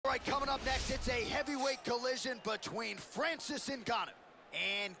right, coming up next, it's a heavyweight collision between Francis Ngannou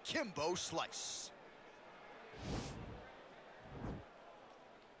and Kimbo Slice.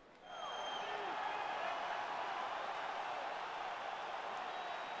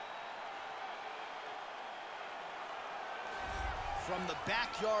 From the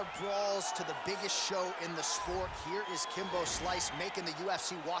backyard brawls to the biggest show in the sport, here is Kimbo Slice making the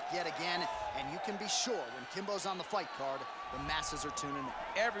UFC walk yet again. And you can be sure when Kimbo's on the fight card, the masses are tuning in.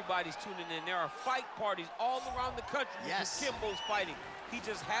 Everybody's tuning in. There are fight parties all around the country because Kimbo's fighting. He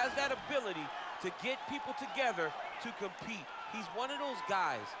just has that ability to get people together to compete. He's one of those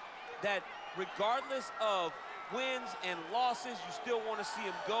guys that regardless of wins and losses, you still want to see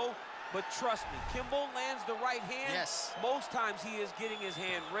him go. But trust me, Kimbo lands the right hand. Yes. Most times he is getting his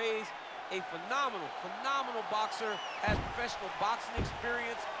hand raised. A phenomenal, phenomenal boxer, has professional boxing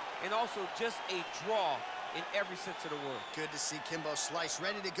experience, and also just a draw in every sense of the word. Good to see Kimbo Slice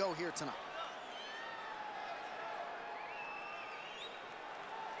ready to go here tonight.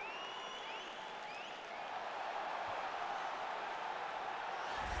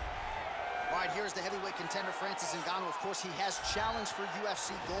 All right, here's the heavyweight contender, Francis Ngannou. Of course, he has challenged for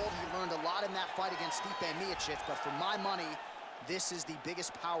UFC gold. He learned a lot in that fight against Stipe Miocic, but for my money, this is the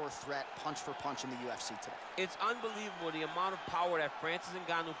biggest power threat, punch for punch, in the UFC today. It's unbelievable the amount of power that Francis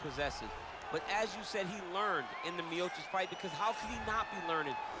Ngannou possesses. But as you said, he learned in the Miocic fight, because how could he not be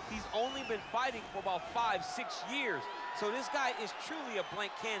learning? He's only been fighting for about 5-6 years. So this guy is truly a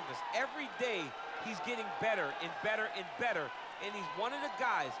blank canvas. Every day, he's getting better and better and better. And he's one of the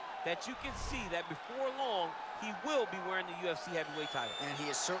guys that you can see that before long, he will be wearing the UFC heavyweight title. And he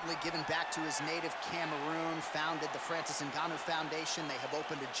has certainly given back to his native Cameroon, founded the Francis Ngannou Foundation. They have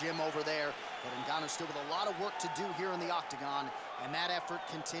opened a gym over there, but Ngannou's still with a lot of work to do here in the octagon, and that effort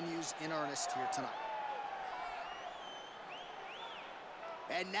continues in earnest here tonight.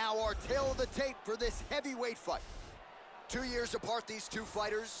 And now our tale of the tape for this heavyweight fight. 2 years apart, these two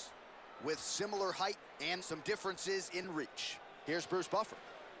fighters, with similar height and some differences in reach. Here's Bruce Buffer.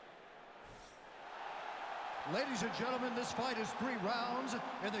 Ladies and gentlemen, this fight is 3 rounds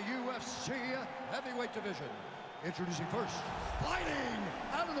in the UFC heavyweight division. Introducing first, fighting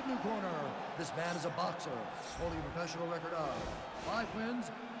out of the blue corner. This man is a boxer, holding a professional record of 5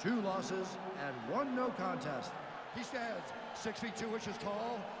 wins, 2 losses, and 1 no contest. He stands 6 feet 2 inches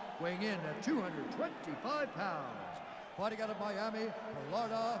tall, weighing in at 225 pounds. Fighting out of Miami,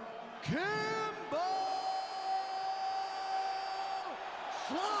 Florida, Kimbo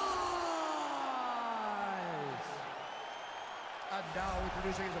Slice! And now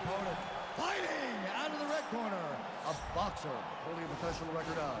introducing his opponent, fighting out of the red corner, a boxer holding a professional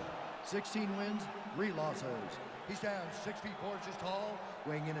record of 16 wins, 3 losses. He stands 6 feet 4 inches tall,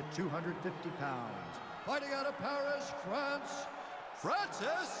 weighing in at 250 pounds. Fighting out of Paris, France,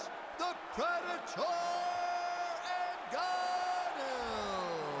 Francis the Predator Ngannou.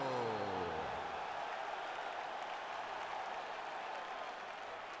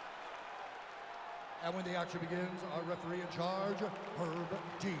 And when the action begins, our referee in charge, Herb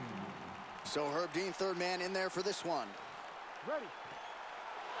Dean. So Herb Dean, third man in there for this one. Ready.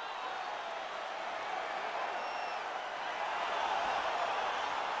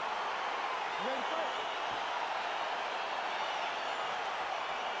 Ready, fight.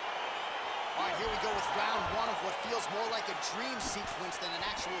 All right, here we go with round 1 of what feels more like a dream sequence than an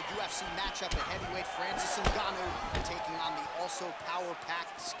actual UFC matchup at heavyweight. Francis Ngannou taking on the also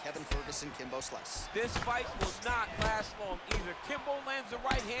power-packed Kevin Ferguson, Kimbo Slice. This fight will not last long. Either Kimbo lands the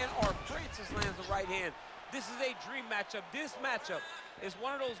right hand or Francis lands the right hand. This is a dream matchup. This matchup is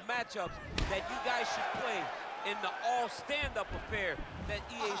one of those matchups that you guys should play in the all stand-up affair that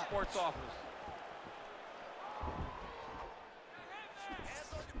EA Sports offers.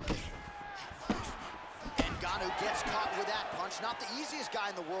 Ngannou gets caught with that punch. Not the easiest guy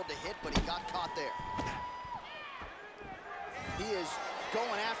in the world to hit, but he got caught there. He is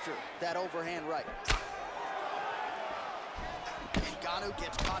going after that overhand right. Ngannou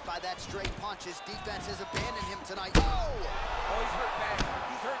gets caught by that straight punch. His defense has abandoned him tonight. Oh! Oh, he's hurt bad.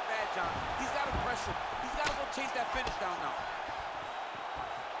 He's hurt bad, John. He's got to press him. He's got to go chase that finish down now.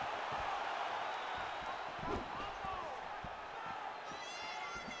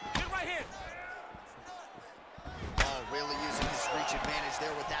 Get right here. Oh, really using his reach advantage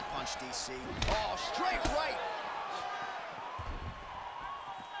there with that punch, DC. Oh, straight right.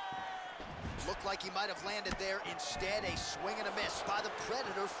 Looked like he might have landed there. Instead, a swing and a miss by the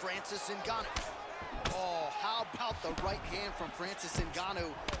Predator, Francis Ngannou. Oh, how about the right hand from Francis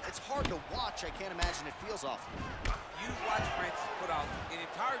Ngannou? It's hard to watch. I can't imagine it feels awful. You watch Francis put out an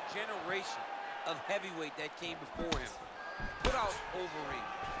entire generation of heavyweight that came before him. Put out Overeem,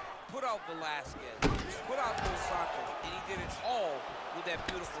 put out Velasquez, put out Dos Santos, and he did it all with that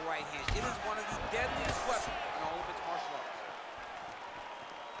beautiful right hand. It is one of the deadliest weapons in all of its martial arts.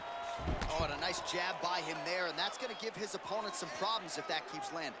 Oh, and a nice jab by him there, and that's going to give his opponent some problems if that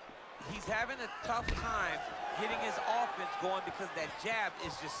keeps landing. He's having a tough time getting his offense going because that jab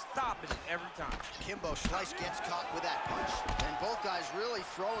is just stopping it every time. Kimbo slice gets caught with that punch, and both guys really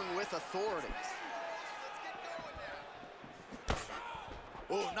throwing with authority.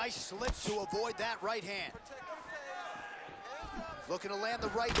 Oh, nice slip to avoid that right hand. Looking to land the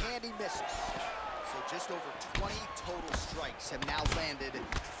right hand, he misses. So just over 20 total strikes have now landed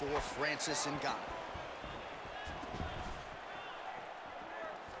for Francis Ngannou.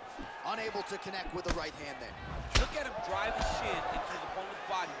 Unable to connect with the right hand there. Look at him drive his shin into his opponent's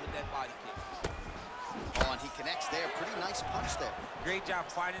body with that body kick. Oh, and he connects there. Pretty nice punch there. Great job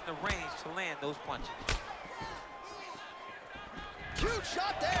finding the range to land those punches. Huge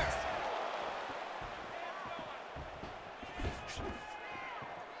shot there.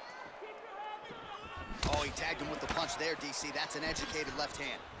 Oh, he tagged him with the punch there, DC. That's an educated left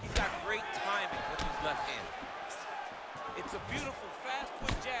hand. He's got great timing with his left hand. It's a beautiful, fast,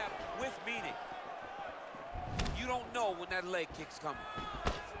 quick jab with meaning. You don't know when that leg kick's coming.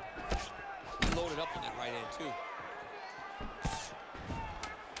 He loaded up on that right hand, too.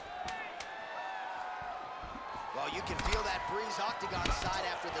 Well, you can feel that breeze octagon side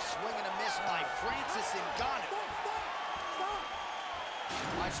after the swing and a miss by Francis Ngannou.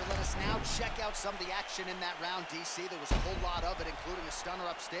 All right, so let us now check out some of the action in that round, DC. There was a whole lot of it, including a stunner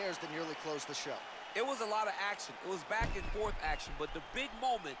upstairs that nearly closed the show. It was a lot of action. It was back and forth action, but the big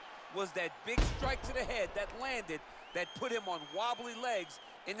moment was that big strike to the head that landed, that put him on wobbly legs,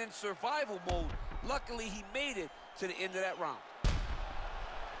 and in survival mode, luckily he made it to the end of that round.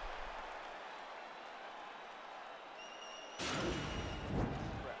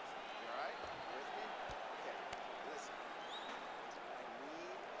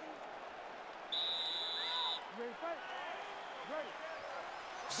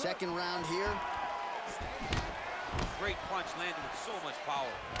 Second round here. Great punch landed with so much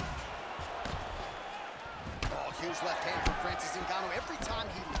power. Oh, huge left hand from Francis Ngannou. Every time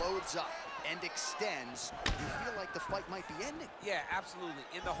he loads up and extends, you feel like the fight might be ending. Yeah, absolutely.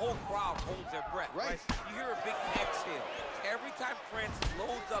 And the whole crowd holds their breath, right? You hear a big exhale. Every time Francis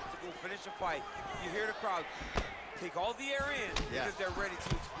loads up to go finish a fight, you hear the crowd take all the air in because they're ready to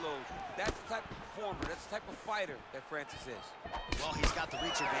explode. That's the type of performer, that's the type of fighter that Francis is. Well, he's got the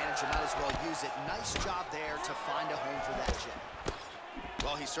reach advantage, you might as well use it. Nice job there to find a home for that jab.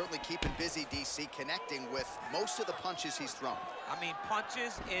 Well, he's certainly keeping busy, DC, connecting with most of the punches he's thrown. I mean,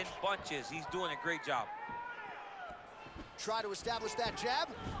 punches in bunches. He's doing a great job. Try to establish that jab.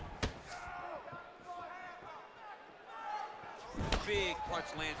 Big punch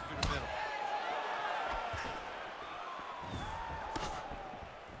lands through the middle.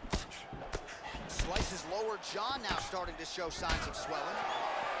 Slices lower jaw now starting to show signs of swelling.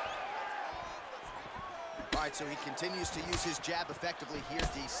 All right, so he continues to use his jab effectively here,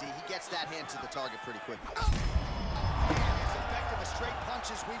 DC. He gets that hand to the target pretty quickly. As effective as straight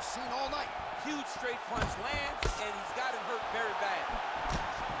punches we've seen all night. Huge straight punch lands, and he's got him hurt very bad.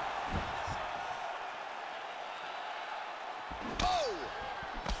 Oh!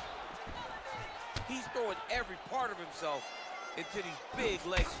 He's throwing every part of himself into these big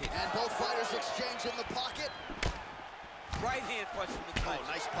leg kicks. And both fighters exchange in the pocket. Right hand punch from the clinch.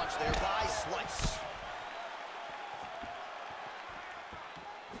 Oh, nice punch there by Slice.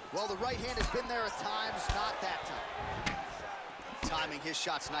 Well, the right hand has been there at times, not that time. Timing his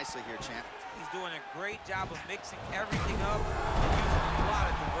shots nicely here, champ. He's doing a great job of mixing everything up, using a lot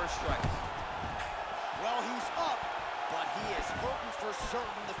of diverse strikes. Well, he's up, but he is hurting for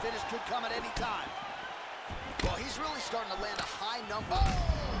certain. The finish could come at any time. Well, he's really starting to land a high number.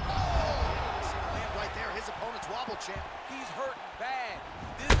 See him land right there. His opponent's wobble, champ. He's hurting bad.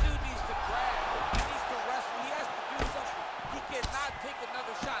 This dude needs to grab. He needs to wrestle. He has to do something. He cannot take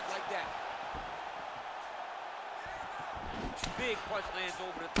another shot like that. Big punch lands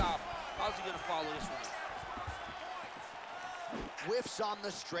over the top. How's he gonna follow this one? Whiffs on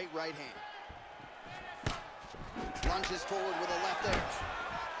the straight right hand. Lunges forward with a left edge.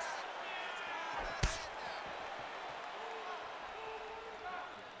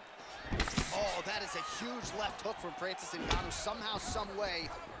 Oh, that is a huge left hook from Francis Ngannou. Somehow, some way,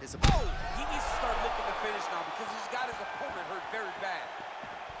 his opponent. Oh, he needs to start looking to finish now because he's got his opponent hurt very bad.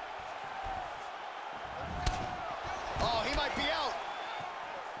 Oh, he might be out.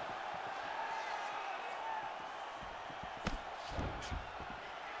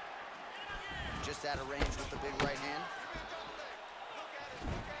 Just out of range with the big right hand.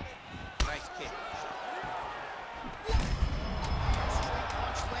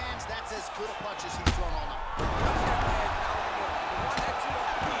 brutal punches he's thrown all night. The one that you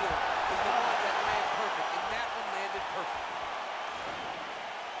don't feel is the one that land perfect, and that one landed perfect.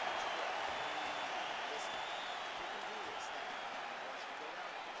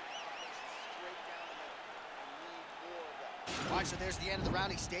 All right, so there's the end of the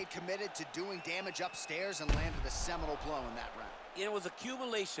round. He stayed committed to doing damage upstairs and landed a seminal blow in that round. It was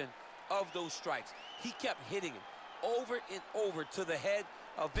accumulation of those strikes. He kept hitting him over and over to the head.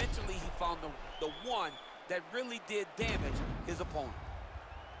 Eventually, he found the one that really did damage his opponent.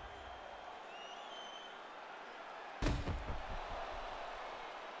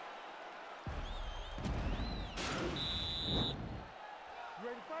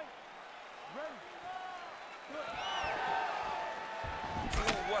 Ready to fight? Ready.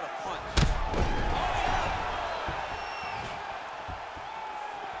 Ooh, what a punch.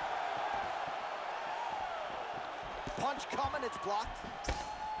 Punch coming, it's blocked.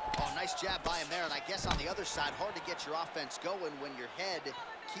 Oh, nice jab by him there, and I guess on the other side, hard to get your offense going when your head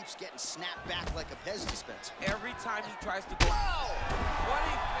keeps getting snapped back like a Pez dispenser. Every time he tries to go. Wow! What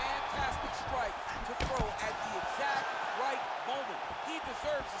a fantastic strike to throw at the exact right moment. He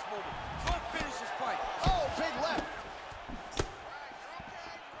deserves this moment. Could finish his fight. Oh, big left.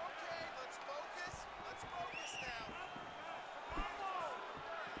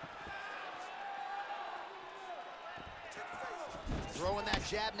 Throwing that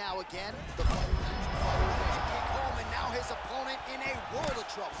jab now again. The fighter kick home, and now his opponent in a world of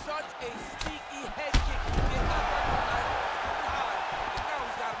trouble. Such a sneaky head kick. He got recognized high, and now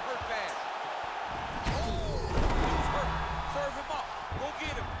he's got him hurt bad. Oh, he's hurt. Serve him up. Go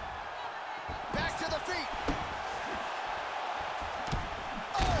get him. Back to the feet.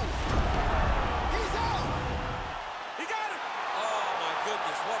 Oh! He's out! He got him. Oh, my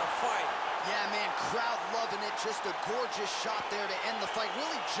goodness. What a fight. Yeah, man, crowd loving it. Just a gorgeous shot there to end the fight.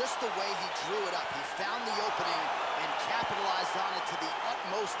 Really just the way he drew it up. He found the opening and capitalized on it to the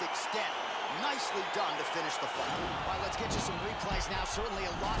utmost extent. Nicely done to finish the fight. All right, let's get you some replays now. Certainly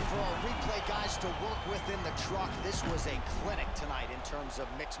a lot for our replay guys to work with in the truck. This was a clinic tonight in terms of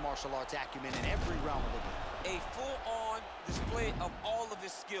mixed martial arts acumen in every realm of the game. A full-on display of all of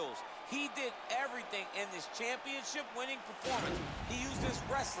his skills. He did everything in this championship-winning performance. He used his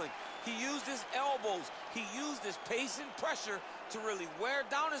wrestling. He used his elbows. He used his pace and pressure to really wear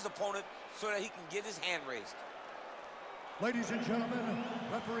down his opponent so that he can get his hand raised. Ladies and gentlemen,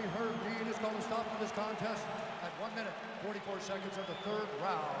 referee Herb Dean is going to stop this contest at 1 minute, 44 seconds of the third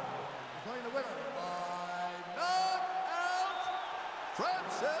round. Declaring the winner by knockout,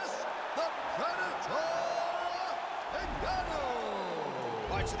 Francis the Predator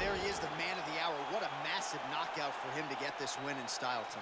Ngannou. All right, so there he is, the man of the hour. What a massive knockout for him to get this win in style tonight.